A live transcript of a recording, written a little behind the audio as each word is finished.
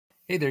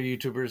Hey there,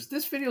 YouTubers.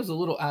 This video is a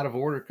little out of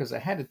order because I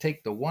had to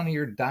take the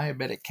one-eared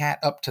diabetic cat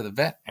up to the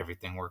vet.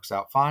 Everything works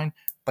out fine,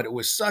 but it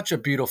was such a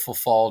beautiful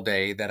fall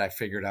day that I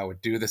figured I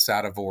would do this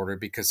out of order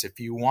because if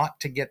you want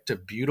to get to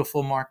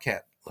beautiful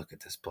Marquette, look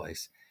at this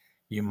place,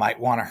 you might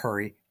want to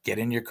hurry, get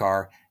in your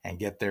car, and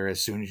get there as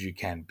soon as you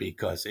can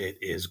because it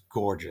is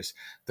gorgeous.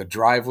 The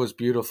drive was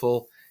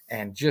beautiful,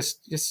 and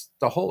just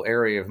the whole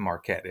area of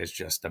Marquette is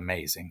just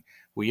amazing.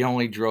 We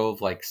only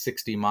drove like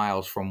 60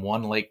 miles from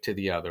one lake to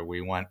the other. We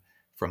went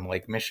from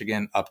Lake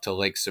Michigan up to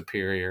Lake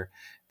Superior.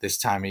 This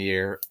time of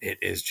year, it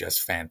is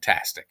just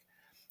fantastic.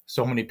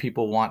 So many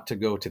people want to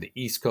go to the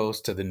East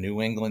Coast, to the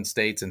New England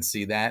states and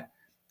see that.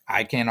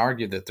 I can't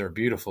argue that they're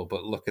beautiful,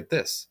 but look at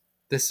this.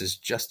 This is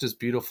just as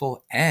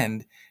beautiful.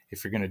 And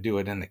if you're going to do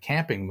it in the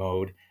camping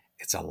mode,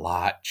 it's a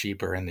lot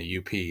cheaper in the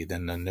UP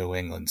than the New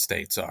England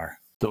states are.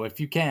 So if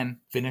you can,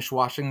 finish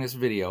watching this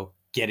video,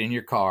 get in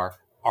your car,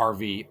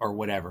 RV or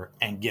whatever,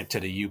 and get to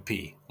the UP.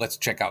 Let's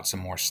check out some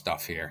more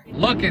stuff here.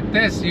 Look at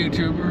this,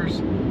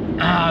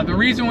 YouTubers. The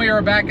reason we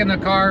are back in the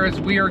car is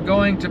we are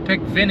going to pick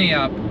Vinny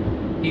up.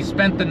 He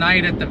spent the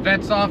night at the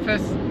vet's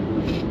office.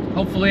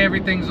 Hopefully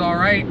everything's all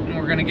right, and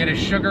we're gonna get his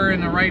sugar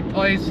in the right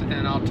place,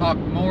 and I'll talk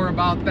more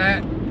about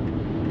that.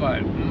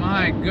 But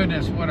my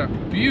goodness, what a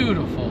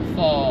beautiful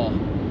fall.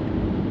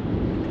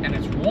 And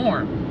it's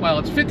warm. Well,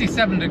 it's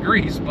 57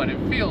 degrees, but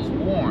it feels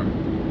warm.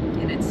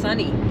 And it's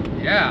sunny.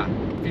 Yeah.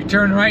 If you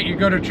turn right, you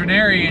go to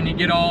Trinary and you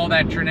get all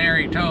that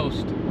Trinary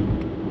toast.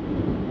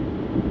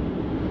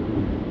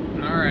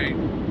 All right.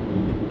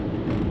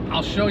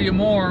 I'll show you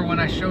more when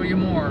I show you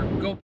more.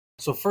 Go.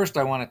 So first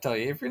I want to tell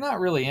you, if you're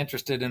not really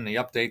interested in the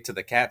update to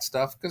the cat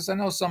stuff, because I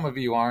know some of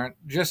you aren't,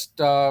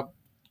 just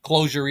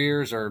close your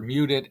ears or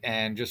mute it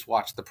and just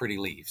watch the pretty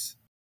leaves.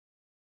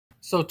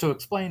 So to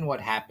explain what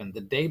happened,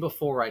 the day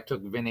before I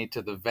took Vinny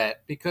to the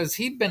vet, because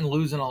he'd been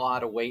losing a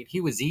lot of weight,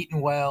 he was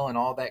eating well and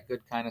all that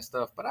good kind of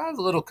stuff, but I was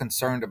a little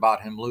concerned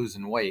about him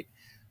losing weight.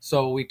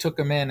 So we took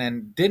him in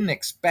and didn't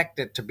expect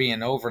it to be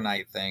an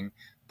overnight thing,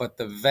 but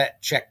the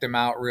vet checked him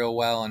out real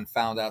well and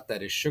found out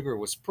that his sugar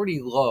was pretty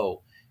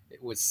low.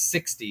 It was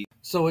 60.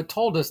 So it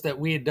told us that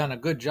we had done a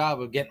good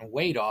job of getting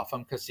weight off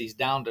him because he's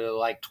down to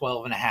like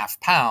 12.5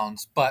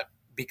 pounds. But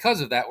because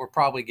of that, we're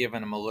probably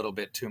giving him a little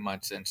bit too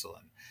much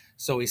insulin.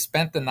 So he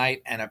spent the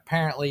night, and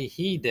apparently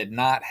he did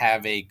not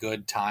have a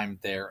good time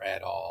there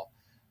at all.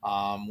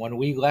 When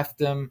we left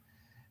him,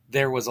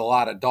 there was a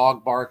lot of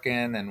dog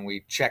barking, and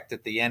we checked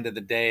at the end of the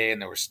day, and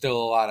there was still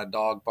a lot of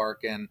dog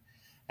barking.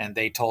 And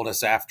they told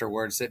us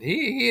afterwards that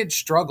he had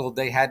struggled.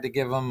 They had to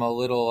give him a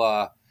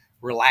little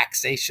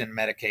relaxation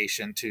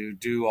medication to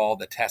do all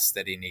the tests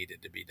that he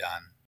needed to be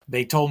done.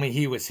 They told me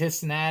he was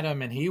hissing at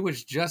him, and he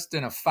was just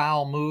in a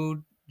foul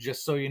mood.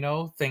 Just so you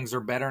know, things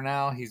are better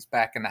now. He's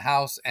back in the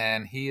house,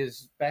 and he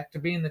is back to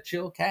being the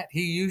chill cat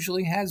he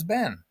usually has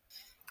been.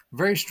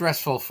 Very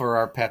stressful for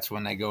our pets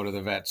when they go to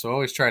the vet, so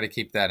always try to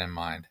keep that in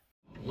mind.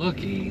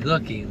 Looky,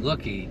 looky,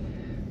 looky.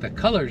 The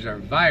colors are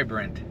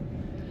vibrant.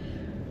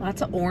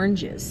 Lots of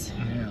oranges.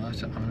 Yeah,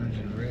 lots of orange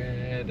and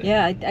red.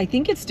 Yeah, I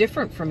think it's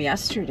different from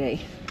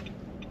yesterday.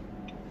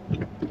 I'm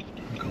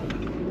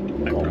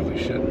going. I probably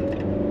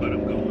shouldn't, but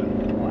I'm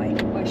going. Why?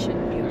 Why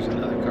shouldn't you? There's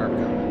another car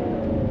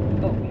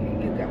coming. Oh,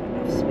 you got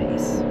enough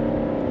space.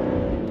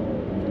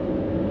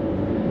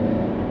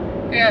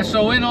 Yeah,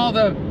 so in all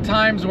the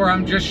times where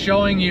I'm just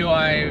showing you,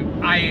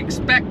 I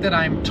expect that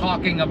I'm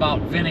talking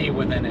about Vinny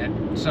within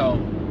it. So,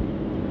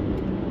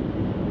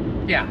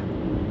 yeah,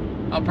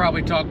 I'll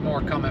probably talk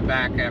more coming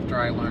back after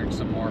I learn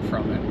some more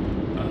from it.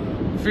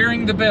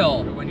 Fearing the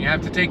bill. When you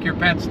have to take your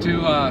pets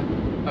to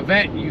a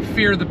vet, you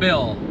fear the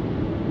bill.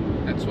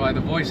 That's why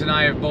the voice and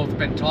I have both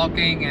been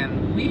talking,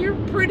 and we're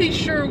pretty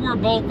sure we're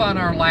both on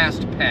our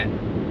last pet.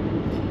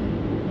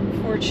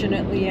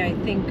 Unfortunately, I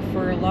think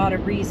for a lot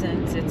of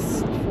reasons,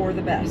 it's for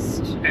the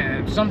best.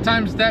 And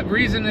sometimes that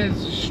reason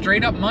is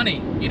straight up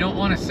money. You don't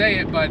want to say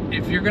it, but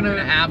if you're going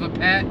to have a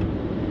pet,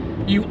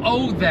 you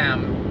owe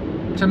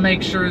them to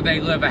make sure they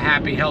live a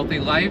happy, healthy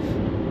life.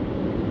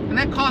 And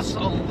that costs a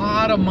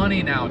lot of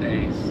money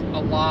nowadays.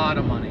 A lot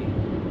of money.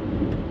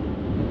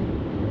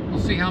 We'll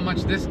see how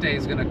much this day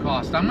is going to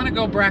cost. I'm going to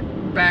go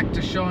back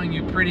to showing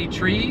you pretty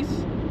trees.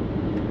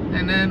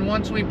 And then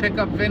once we pick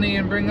up Vinny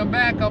and bring him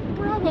back, I'll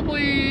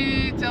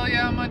probably tell you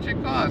how much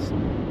it costs.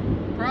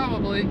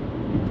 Probably.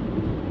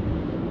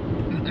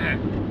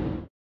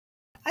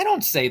 I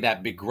don't say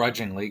that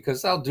begrudgingly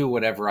because I'll do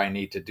whatever I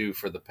need to do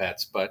for the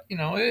pets. But, you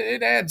know,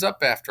 it adds up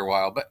after a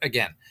while. But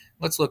again,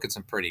 let's look at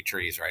some pretty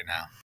trees right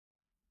now.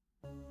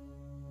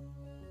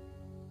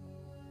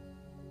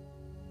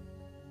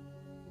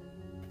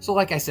 So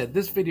like I said,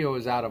 this video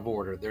is out of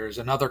order. There's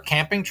another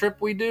camping trip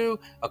we do,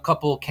 a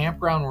couple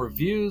campground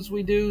reviews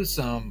we do,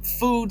 some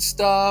food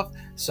stuff,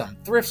 some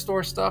thrift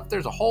store stuff.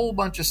 There's a whole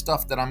bunch of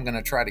stuff that I'm going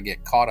to try to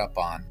get caught up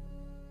on.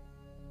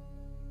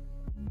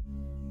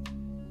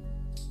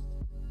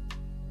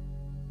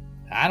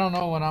 I don't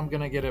know when I'm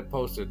going to get it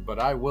posted, but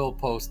I will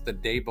post the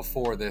day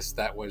before this.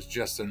 That was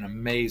just an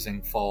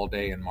amazing fall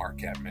day in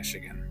Marquette,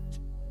 Michigan.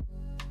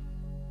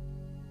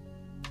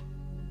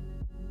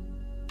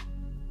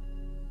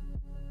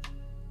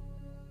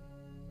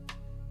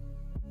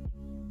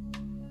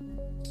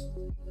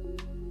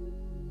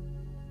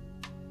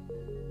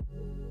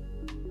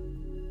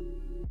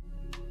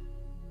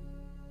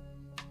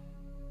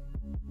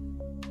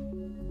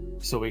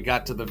 So we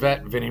got to the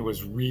vet. Vinny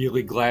was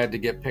really glad to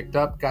get picked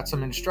up. Got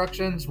some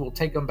instructions. We'll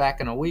take him back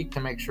in a week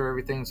to make sure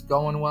everything's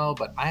going well.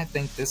 But I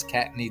think this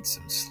cat needs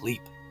some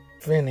sleep.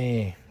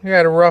 Vinny, you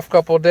had a rough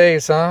couple of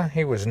days, huh?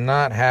 He was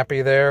not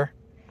happy there.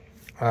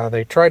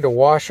 They tried to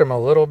wash him a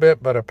little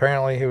bit, but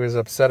apparently he was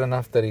upset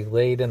enough that he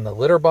laid in the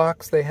litter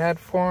box they had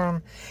for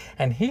him.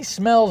 And he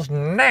smells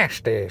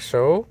nasty,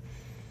 so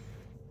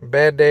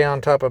bad day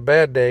on top of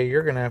bad day.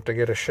 You're going to have to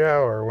get a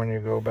shower when you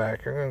go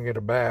back. You're going to get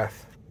a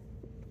bath.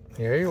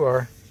 Yeah, you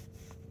are.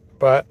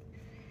 But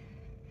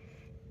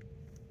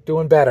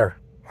doing better.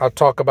 I'll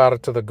talk about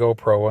it to the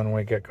GoPro when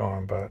we get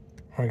going. But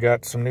we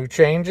got some new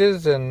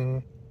changes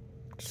and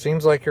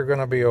seems like you're going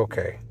to be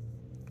okay.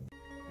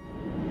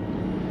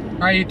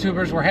 All right,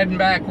 YouTubers, we're heading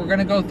back. We're going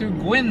to go through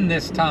Gwyn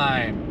this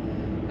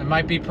time. It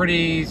might be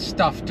pretty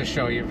stuff to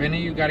show you.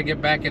 Vinny, you got to get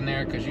back in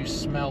there because you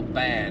smell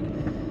bad.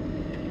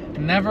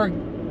 Never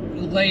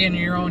lay in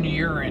your own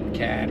urine,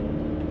 cat. All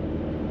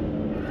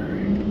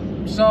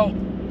right. So,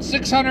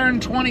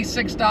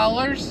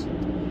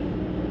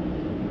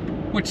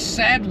 $626, which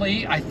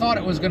sadly I thought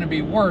it was going to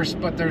be worse,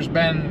 but there's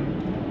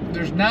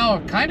now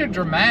a kind of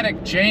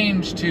dramatic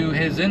change to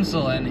his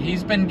insulin.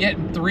 He's been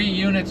getting 3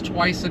 units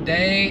twice a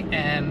day,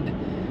 and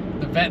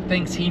the vet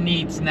thinks he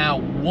needs now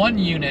 1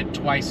 unit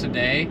twice a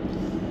day.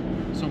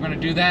 So we're going to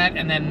do that,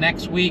 and then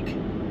next week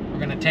we're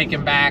going to take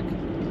him back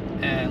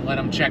and let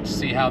him check to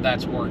see how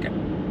that's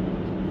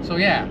working. So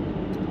yeah,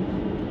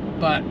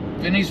 but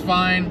Vinny's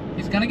fine.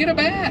 He's going to get a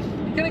bath.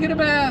 You're gonna get a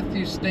bath,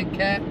 you stink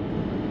cat.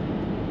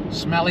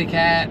 Smelly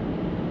cat.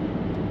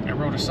 I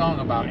wrote a song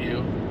about you.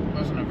 It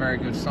wasn't a very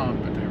good song,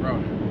 but I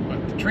wrote it.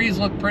 But the trees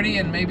look pretty,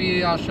 and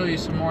maybe I'll show you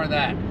some more of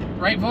that.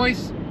 Right,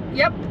 Voice?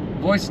 Yep.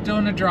 Voice is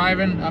doing the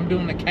driving. I'm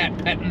doing the cat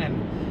petting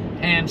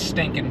and hand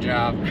stinking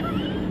job.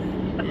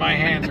 My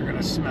hands are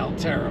gonna smell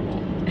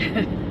terrible.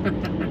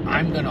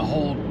 I'm gonna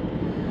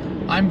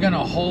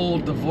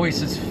hold the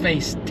Voice's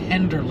face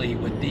tenderly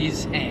with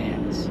these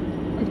hands.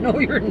 No,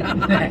 you're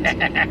not.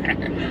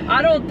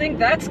 I don't think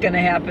that's going to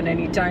happen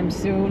anytime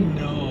soon.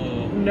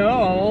 No.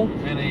 No.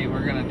 Vinny,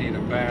 we're going to need a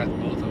bath,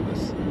 both of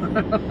us.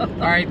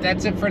 All right,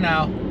 that's it for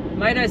now.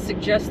 Might I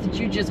suggest that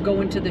you just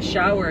go into the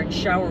shower and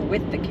shower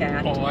with the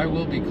cat? Oh, I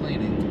will be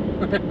cleaning.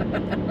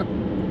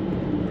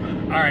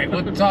 All right,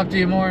 we'll talk to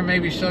you more and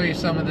maybe show you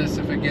some of this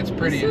if it gets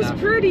pretty enough. This is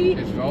pretty.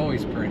 It's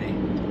always pretty.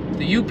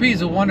 The UP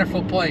is a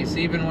wonderful place,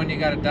 even when you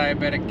got a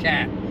diabetic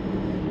cat.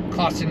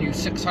 Costing you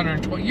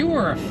 $620. You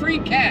were a free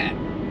cat.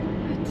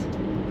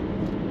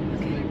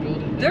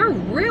 They're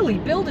really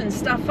building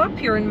stuff up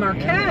here in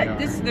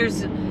Marquette. Yeah,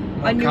 There's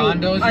more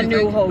condos, a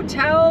new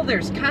hotel.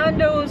 There's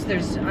condos.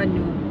 There's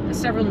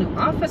several new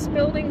office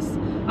buildings.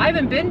 I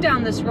haven't been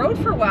down this road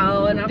for a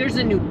while, and there's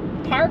a new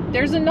park.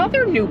 There's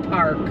another new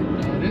park.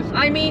 It is.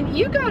 I mean,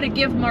 you got to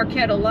give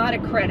Marquette a lot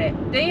of credit.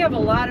 They have a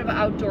lot of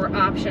outdoor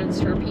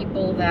options for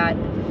people that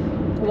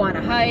want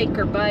to hike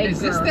or bike.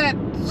 Is this that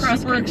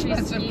super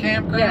expensive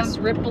campground? Yes,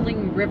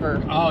 Rippling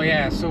River. Oh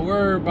yeah, so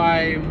we're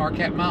by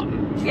Marquette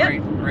Mountain. Yep,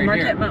 right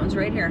Marquette here. Mountain's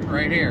right here.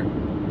 Right here.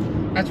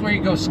 That's where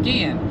you go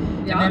skiing.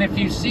 Yeah. And then if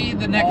you see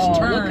the next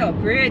turn, look how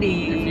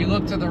pretty. if you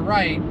look to the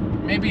right,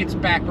 maybe it's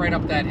back right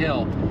up that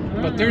hill.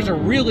 But there's a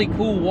really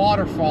cool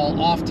waterfall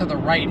off to the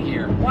right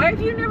here. Why have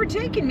you never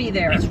taken me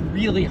there? It's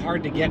really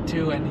hard to get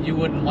to, and you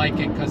wouldn't like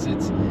it because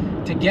it's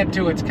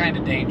kind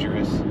of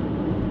dangerous.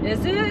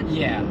 Is it?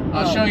 Yeah,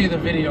 I'll show you the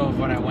video of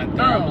when I went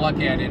there. I'm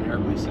lucky I didn't hurt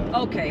myself.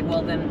 Okay,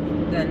 well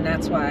then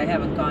that's why I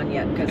haven't gone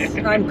yet, because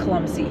I'm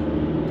clumsy.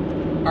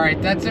 All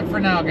right, that's it for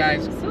now,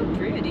 guys. So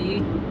pretty.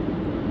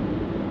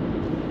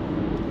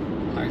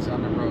 Eyes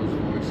on the road,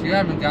 Voice. You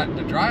haven't gotten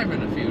to drive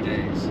in a few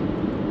days.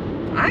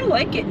 I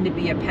like getting to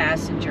be a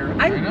passenger.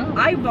 I know.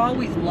 I've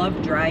always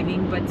loved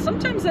driving, but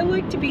sometimes I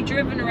like to be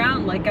driven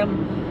around like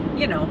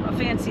I'm, a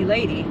fancy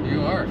lady.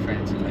 You are a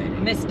fancy lady.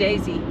 Miss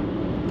Daisy.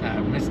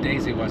 Miss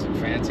Daisy wasn't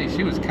fancy.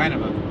 She was kind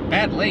of a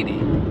bad lady.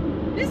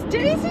 Miss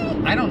Daisy?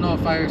 I don't know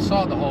if I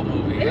saw the whole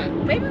movie yet.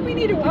 Maybe we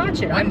need to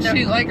watch it. Wasn't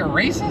she like a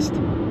racist?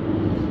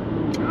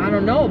 I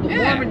don't know, but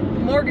Yeah.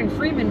 Morgan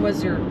Freeman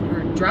was her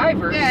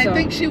driver. Yeah, so I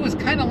think she was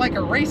kind of like a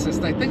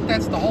racist. I think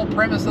that's the whole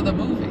premise of the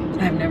movie.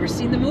 I've never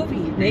seen the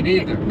movie.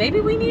 Maybe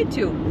we need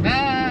to.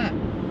 Nah.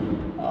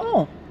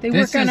 Oh, they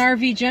work on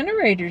RV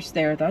generators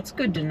there. That's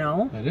good to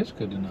know. That is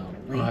good to know.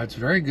 Oh, it's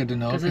very good to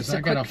know 'Cause it's because a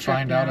I gotta quick trip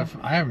find out now. if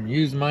I haven't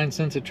used mine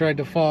since it tried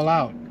to fall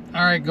out.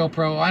 All right,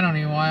 GoPro. I don't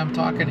even know why I'm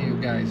talking to you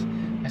guys.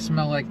 I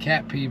smell like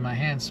cat pee. My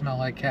hands smell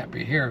like cat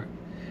pee. Here,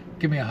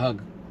 give me a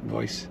hug,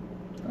 Voice.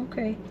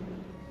 Okay.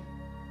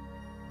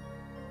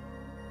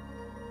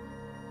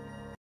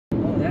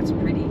 Oh, that's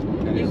pretty.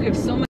 You give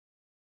so much.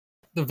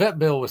 The vet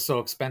bill was so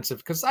expensive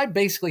because I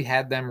basically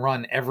had them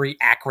run every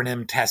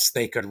acronym test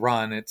they could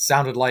run. It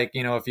sounded like,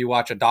 if you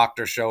watch a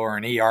doctor show or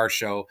an ER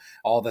show,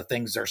 all the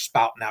things they're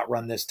spouting out,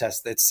 run this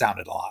test. It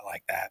sounded a lot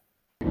like that.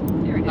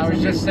 There it is. I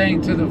was just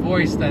saying to the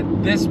Voice that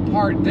this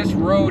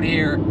road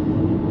here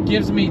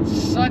gives me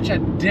such a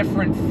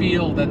different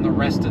feel than the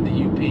rest of the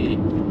UP.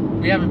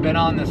 We haven't been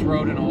on this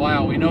road in a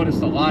while. We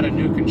noticed a lot of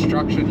new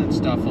construction and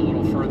stuff a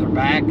little further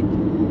back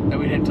that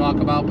we didn't talk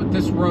about, but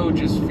this road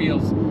just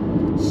feels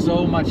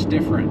so much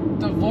different.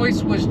 The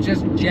voice was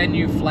just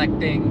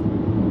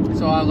genuflecting,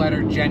 so I'll let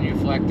her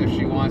genuflect if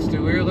she wants to.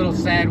 We were a little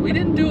sad. We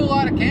didn't do a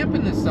lot of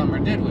camping this summer,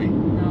 did we?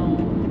 No.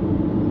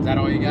 Is that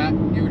all you got?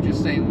 You were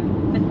just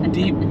saying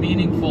deep,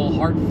 meaningful,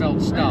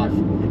 heartfelt stuff.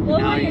 Well,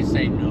 now you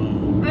say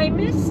no. I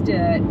missed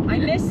it. I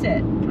miss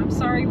it. I'm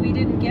sorry we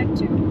didn't get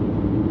to.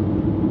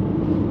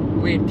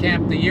 We had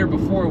camped the year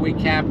before. We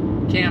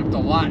camped a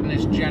lot in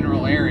this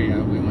general area.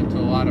 We went to a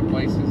lot of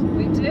places.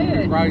 We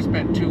did. Probably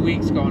spent 2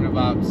 weeks going to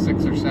about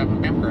 6 or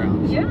 7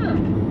 campgrounds. Yeah.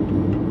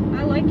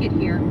 I like it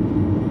here.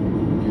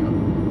 Yeah.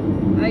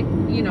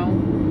 You know,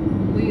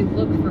 we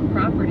look for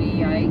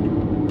property. I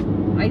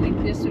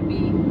think this would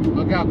be...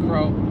 Look out,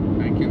 Crow.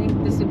 Thank you. I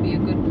think this would be a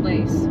good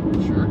place.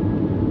 Sure.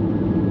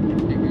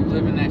 If you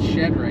live in that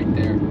shed right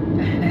there.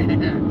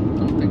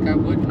 Don't think I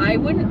would. I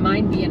wouldn't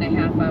mind being a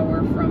half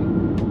hour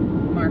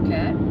from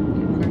Marquette.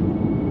 Okay.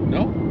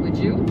 No. Would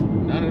you?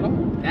 Not at all.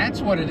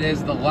 That's what it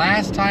is. The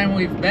last time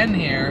we've been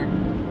here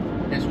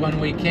is when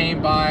we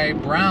came by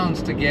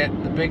Brown's to get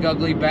the big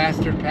ugly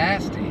bastard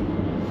pasty.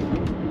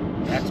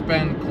 That's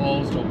been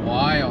closed a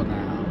while now.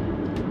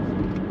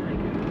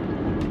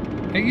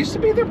 It used to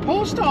be their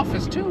post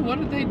office too. What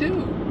did they do? I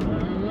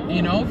don't know.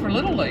 You know, for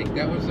Little Lake,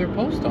 that was their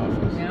post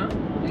office. Yeah.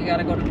 We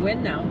gotta go to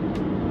Gwynn now.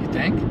 You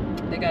think?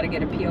 They gotta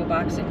get a P.O.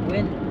 box in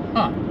Gwynn.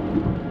 Huh.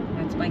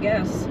 That's my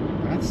guess.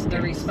 That's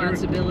The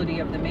responsibility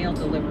of the mail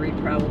delivery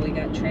probably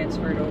got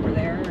transferred over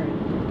there.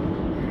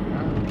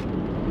 Yeah.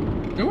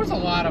 There was a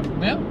lot of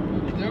milk.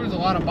 There was a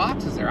lot of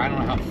boxes there. I don't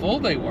know how full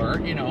they were,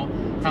 you know,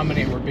 how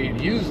many were being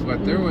used,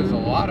 but there was a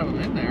lot of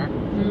them in there.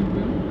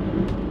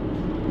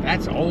 Mm-hmm.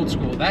 That's old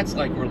school. That's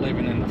like we're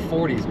living in the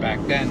 40s back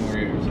then, where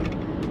it was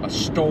a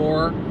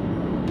store,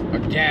 a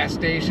gas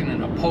station,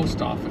 and a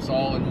post office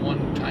all in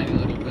one tiny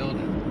little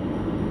building.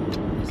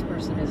 This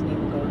person isn't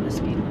even going the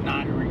speed limit.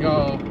 Nah, here we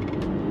go.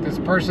 This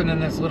person in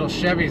this little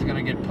Chevy is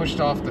going to get pushed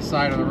off the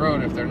side of the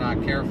road if they're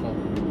not careful.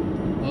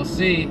 We'll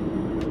see.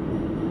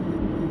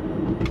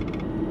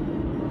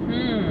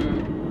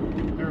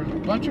 There's a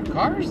bunch of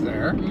cars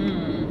there.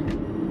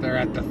 They're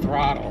at the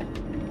throttle.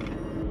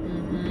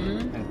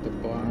 At the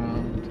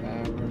bottom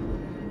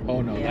tavern.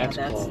 Oh no, Yeah, that's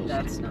closed.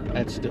 That's not open.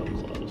 That's still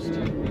closed.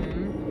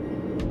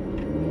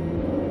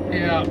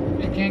 Yeah,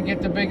 you can't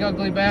get the big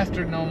ugly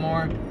bastard no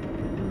more.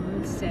 Oh,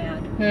 it's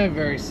sad. Yeah,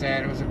 very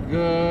sad. It was a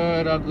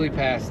good ugly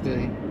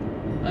pasty.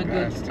 A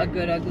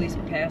good ugly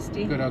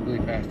pasty. Good ugly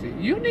pasty.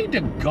 You need to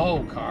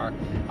go, car.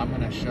 I'm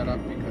gonna shut up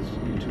because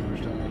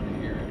YouTubers don't want to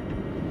hear it.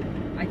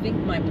 I think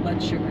my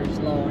blood sugar's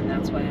low and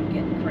that's why I'm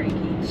getting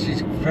cranky.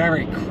 She's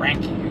very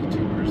cranky,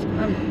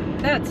 YouTubers.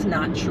 That's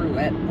not true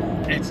at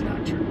all. It's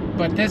not true.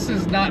 But this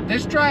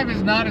drive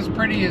is not as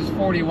pretty as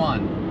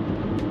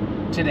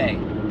 41 today.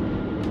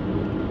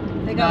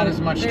 Not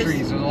as much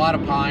trees. There's a lot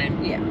of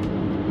pine. Yeah.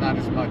 Not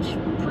as much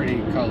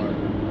pretty color.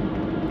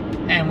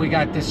 And we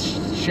got this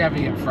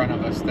Chevy in front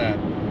of us that,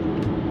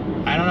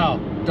 I don't know,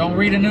 don't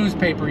read a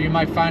newspaper. You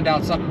might find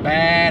out something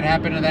bad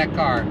happened to that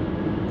car.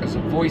 Because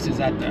the voice is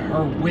at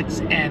her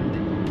wit's end.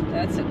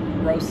 That's a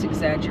gross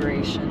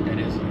exaggeration. It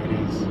is.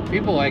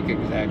 People like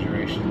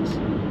exaggerations.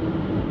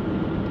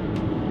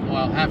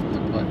 Well, half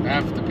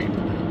the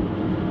people do.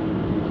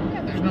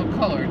 Yeah, there's no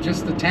color.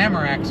 Just the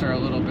tamaracks are a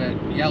little bit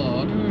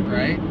yellowed,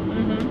 right?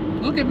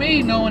 Look at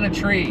me knowing a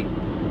tree.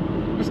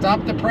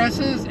 Stop the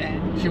presses. And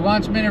she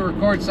wants me to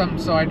record something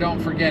so I don't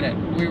forget it.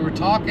 We were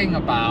talking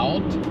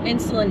about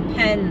insulin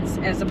pens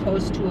as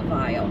opposed to a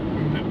vial.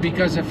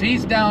 Because if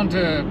he's down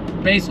to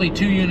basically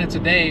 2 units a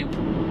day,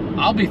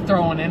 I'll be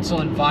throwing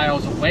insulin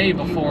vials away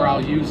before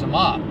I'll use them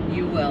up.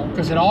 You will.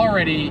 Because he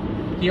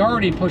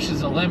already pushes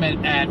the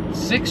limit at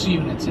 6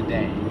 units a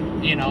day,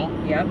 you know?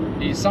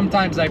 Yep.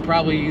 Sometimes I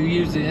probably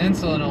use the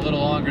insulin a little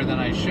longer than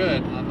I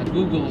should on the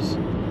Googles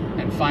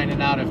and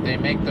finding out if they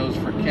make those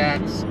for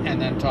cats and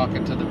then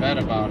talking to the vet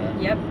about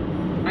it. Yep.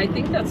 I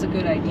think that's a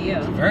good idea.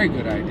 It's a very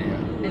good idea.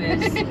 It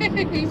is.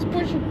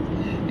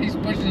 He's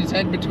pushing his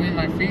head between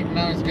my feet, and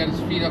now he's got his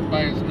feet up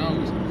by his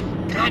nose.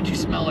 God, you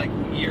smell like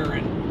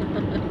urine.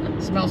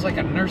 It smells like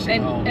a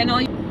nursing home.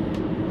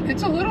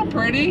 It's a little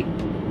pretty.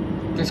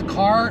 This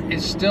car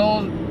is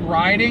still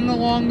riding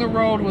along the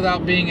road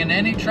without being in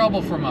any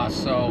trouble from us.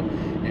 So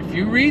if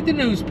you read the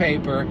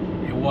newspaper,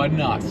 it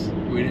wasn't us.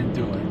 We didn't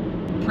do it.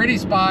 Pretty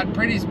spot,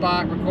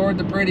 record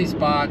the pretty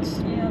spots.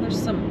 Yeah, there's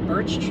some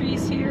birch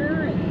trees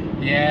here.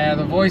 Yeah,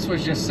 the voice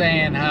was just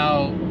saying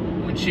how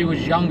when she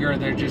was younger,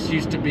 there just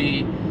used to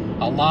be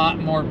a lot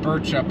more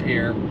birch up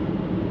here.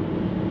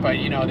 But,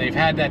 you know, they've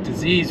had that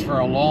disease for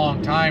a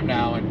long time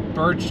now, and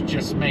birch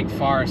just make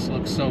forests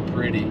look so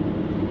pretty.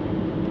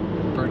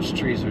 Birch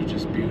trees are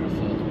just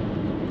beautiful.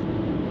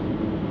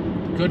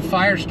 Good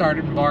fire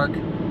starting bark.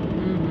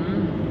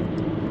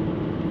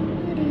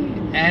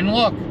 And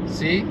look,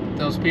 see?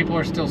 Those people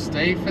are still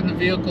safe in the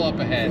vehicle up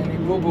ahead.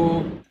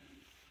 Boo-boo.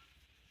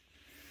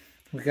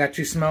 We got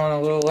you smelling a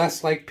little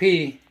less like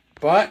pee,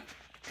 but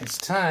it's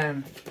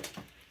time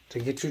to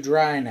get you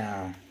dry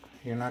now.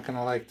 You're not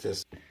gonna like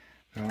this.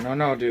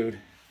 No, dude.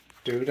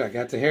 Dude, I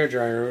got the hair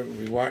dryer.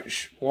 We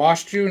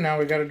washed you, now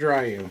we gotta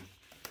dry you.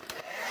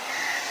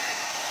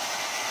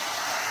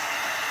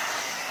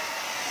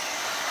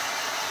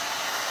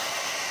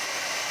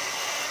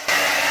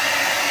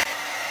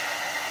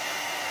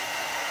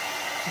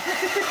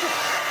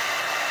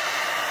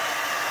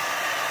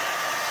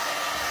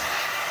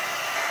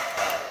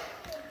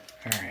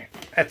 Alright,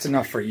 that's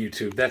enough for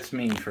YouTube. That's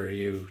mean for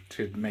you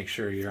to make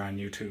sure you're on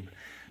YouTube.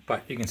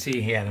 But you can see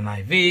he had an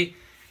IV.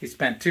 He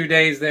spent 2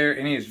 days there,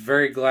 and he is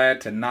very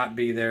glad to not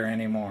be there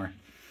anymore.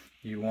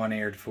 You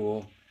one-eared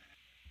fool.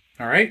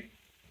 Alright?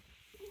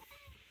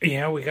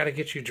 Yeah, we gotta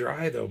get you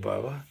dry though,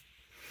 Bubba.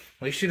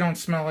 At least you don't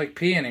smell like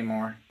pee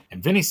anymore.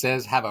 And Vinny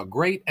says, have a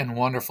great and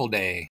wonderful day.